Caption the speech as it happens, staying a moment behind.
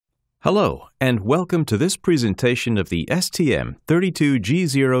Hello, and welcome to this presentation of the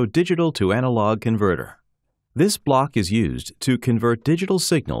STM32G0 digital-to-analog converter. This block is used to convert digital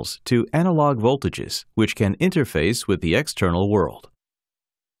signals to analog voltages, which can interface with the external world.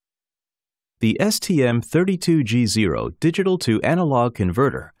 The STM32G0 digital-to-analog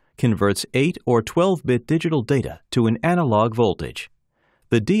converter converts 8 or 12-bit digital data to an analog voltage.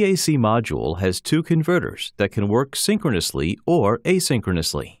 The DAC module has two converters that can work synchronously or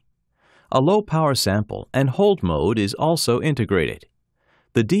asynchronously. A low-power sample and hold mode is also integrated.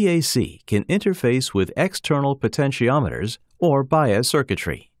 The DAC can interface with external potentiometers or bias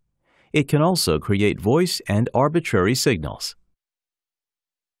circuitry. It can also create voice and arbitrary signals.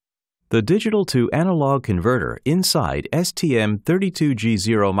 The digital-to-analog converter inside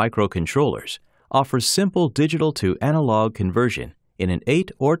STM32G0 microcontrollers offers simple digital-to-analog conversion in an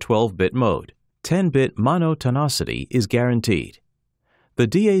 8 or 12-bit mode. 10-bit monotonicity is guaranteed. The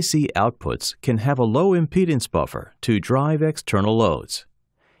DAC outputs can have a low impedance buffer to drive external loads.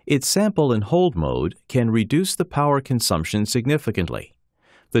 Its sample and hold mode can reduce the power consumption significantly.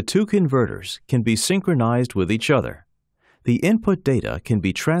 The two converters can be synchronized with each other. The input data can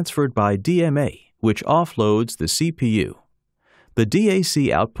be transferred by DMA, which offloads the CPU. The DAC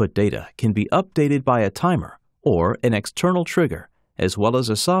output data can be updated by a timer or an external trigger, as well as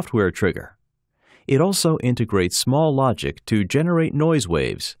a software trigger. It also integrates small logic to generate noise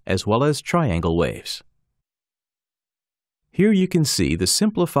waves as well as triangle waves. Here you can see the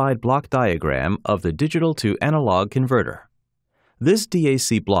simplified block diagram of the digital-to-analog converter. This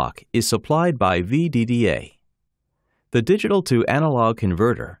DAC block is supplied by VDDA. The digital-to-analog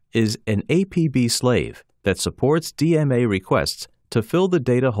converter is an APB slave that supports DMA requests to fill the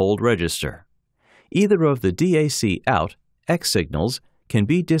data hold register. Either of the DAC out X signals can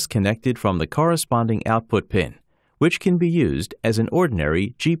be disconnected from the corresponding output pin, which can be used as an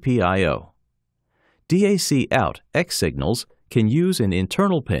ordinary GPIO. DAC out X signals can use an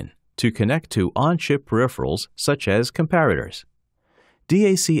internal pin to connect to on-chip peripherals such as comparators.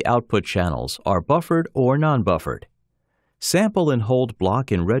 DAC output channels are buffered or non-buffered. Sample and hold block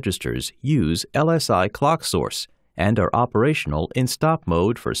and registers use LSI clock source and are operational in stop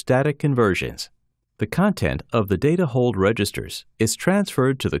mode for static conversions. The content of the data hold registers is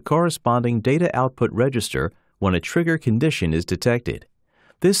transferred to the corresponding data output register when a trigger condition is detected.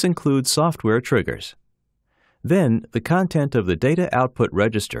 This includes software triggers. Then, the content of the data output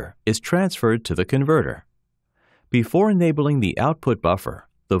register is transferred to the converter. Before enabling the output buffer,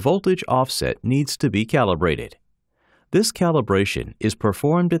 the voltage offset needs to be calibrated. This calibration is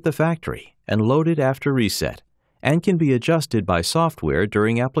performed at the factory and loaded after reset, and can be adjusted by software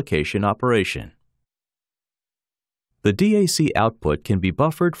during application operation. The DAC output can be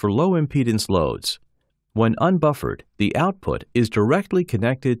buffered for low impedance loads. When unbuffered, the output is directly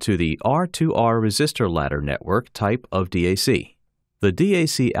connected to the R2R resistor ladder network type of DAC. The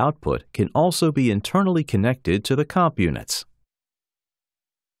DAC output can also be internally connected to the comp units.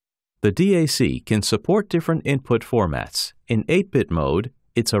 The DAC can support different input formats. In 8-bit mode,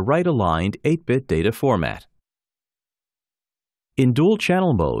 it's a right-aligned 8-bit data format. In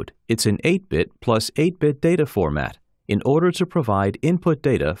dual-channel mode, it's an 8-bit plus 8-bit data format in order to provide input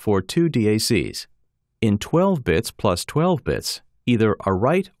data for two DACs. In 12 bits plus 12 bits, either a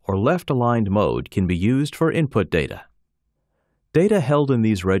right or left-aligned mode can be used for input data. Data held in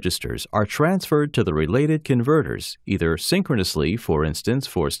these registers are transferred to the related converters, either synchronously, for instance,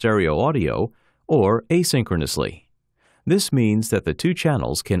 for stereo audio, or asynchronously. This means that the two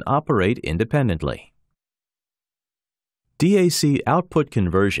channels can operate independently. DAC output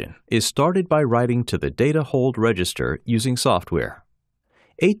conversion is started by writing to the data hold register using software.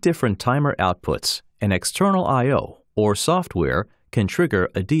 8 different timer outputs, an external I/O, or software can trigger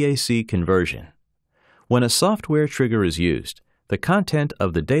a DAC conversion. When a software trigger is used, the content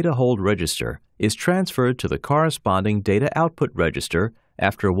of the data hold register is transferred to the corresponding data output register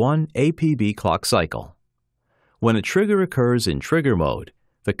after one APB clock cycle. When a trigger occurs in trigger mode,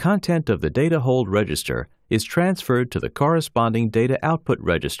 the content of the data hold register is transferred to the corresponding data output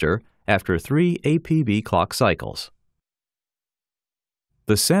register after 3 APB clock cycles.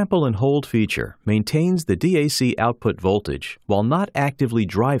 The sample and hold feature maintains the DAC output voltage while not actively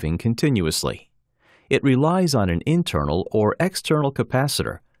driving continuously. It relies on an internal or external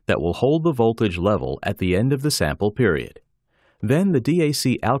capacitor that will hold the voltage level at the end of the sample period. Then the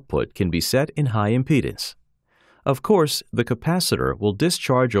DAC output can be set in high impedance. Of course, the capacitor will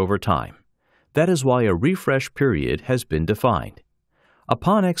discharge over time. That is why a refresh period has been defined.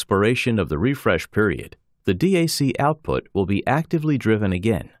 Upon expiration of the refresh period, the DAC output will be actively driven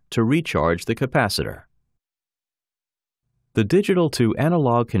again to recharge the capacitor. The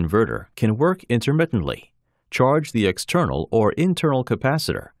digital-to-analog converter can work intermittently, charge the external or internal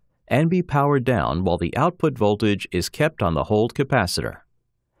capacitor, and be powered down while the output voltage is kept on the hold capacitor.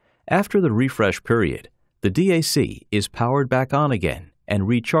 After the refresh period, the DAC is powered back on again and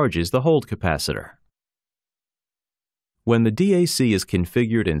recharges the hold capacitor. When the DAC is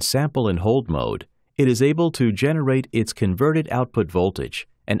configured in sample and hold mode, it is able to generate its converted output voltage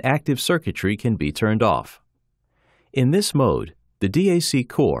and active circuitry can be turned off. In this mode, the DAC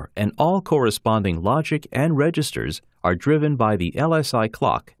core and all corresponding logic and registers are driven by the LSI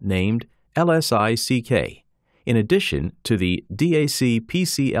clock named LSI-CK, in addition to the DAC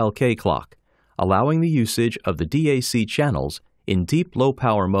PCLK clock, allowing the usage of the DAC channels in deep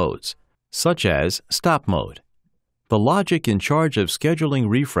low-power modes, such as stop mode. The logic in charge of scheduling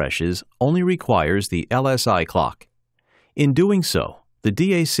refreshes only requires the LSI clock. In doing so, the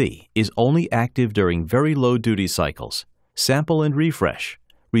DAC is only active during very low duty cycles, sample and refresh,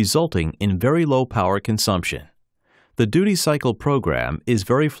 resulting in very low power consumption. The duty cycle program is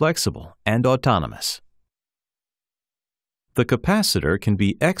very flexible and autonomous. The capacitor can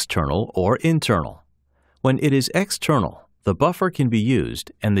be external or internal. When it is external, the buffer can be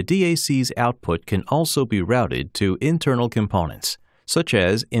used and the DAC's output can also be routed to internal components, such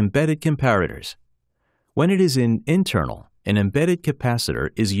as embedded comparators. When it is internal, an embedded capacitor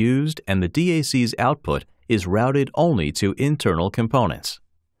is used and the DAC's output is routed only to internal components.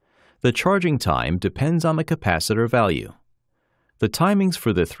 The charging time depends on the capacitor value. The timings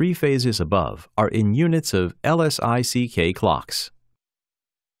for the three phases above are in units of LSI-CK clocks.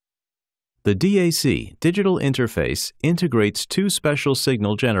 The DAC digital interface integrates two special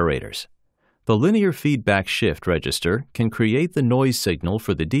signal generators. The linear feedback shift register can create the noise signal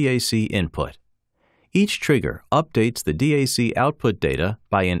for the DAC input. Each trigger updates the DAC output data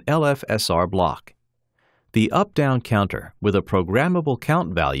by an LFSR block. The up-down counter with a programmable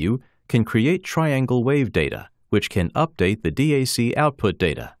count value can create triangle wave data, which can update the DAC output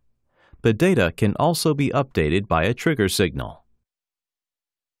data. The data can also be updated by a trigger signal.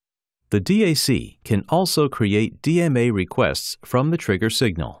 The DAC can also create DMA requests from the trigger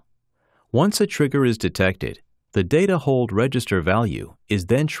signal. Once a trigger is detected, the data hold register value is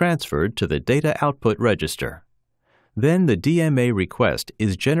then transferred to the data output register. Then the DMA request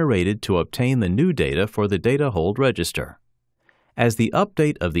is generated to obtain the new data for the data hold register. As the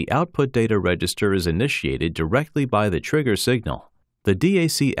update of the output data register is initiated directly by the trigger signal, the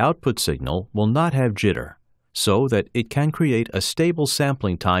DAC output signal will not have jitter, so that it can create a stable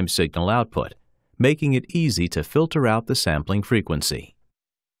sampling time signal output, making it easy to filter out the sampling frequency.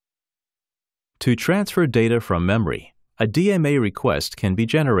 To transfer data from memory, a DMA request can be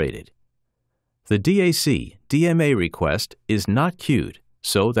generated. The DAC DMA request is not queued,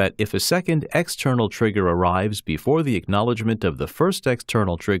 so that if a second external trigger arrives before the acknowledgement of the first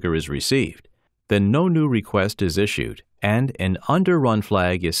external trigger is received, then no new request is issued and an underrun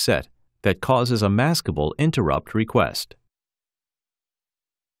flag is set that causes a maskable interrupt request.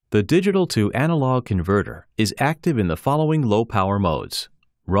 The digital-to-analog converter is active in the following low-power modes: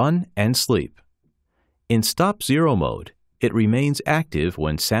 run and sleep. In stop-zero mode, it remains active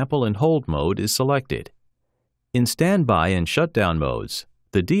when sample and hold mode is selected. In standby and shutdown modes,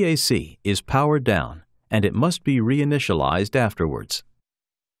 the DAC is powered down and it must be reinitialized afterwards.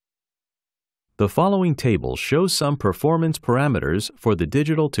 The following table shows some performance parameters for the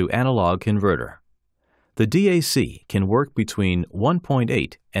digital-to-analog converter. The DAC can work between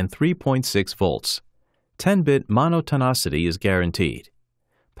 1.8 and 3.6 volts. 10-bit monotonicity is guaranteed.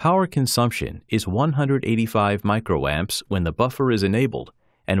 Power consumption is 185 microamps when the buffer is enabled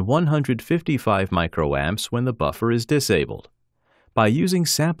and 155 microamps when the buffer is disabled. By using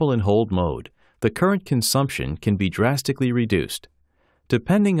sample and hold mode, the current consumption can be drastically reduced.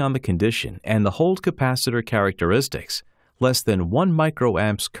 Depending on the condition and the hold capacitor characteristics, less than 1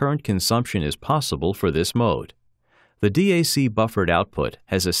 microamps current consumption is possible for this mode. The DAC buffered output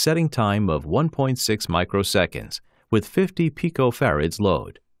has a setting time of 1.6 microseconds with 50 picofarads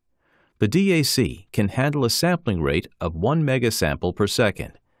load. The DAC can handle a sampling rate of 1 megasample per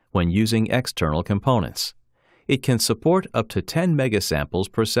second when using external components. It can support up to 10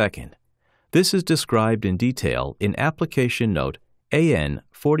 megasamples per second. This is described in detail in application note AN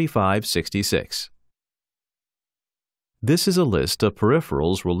 4566. This is a list of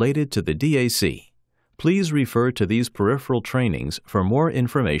peripherals related to the DAC. Please refer to these peripheral trainings for more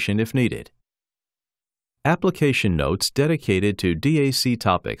information if needed. Application notes dedicated to DAC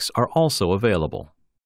topics are also available.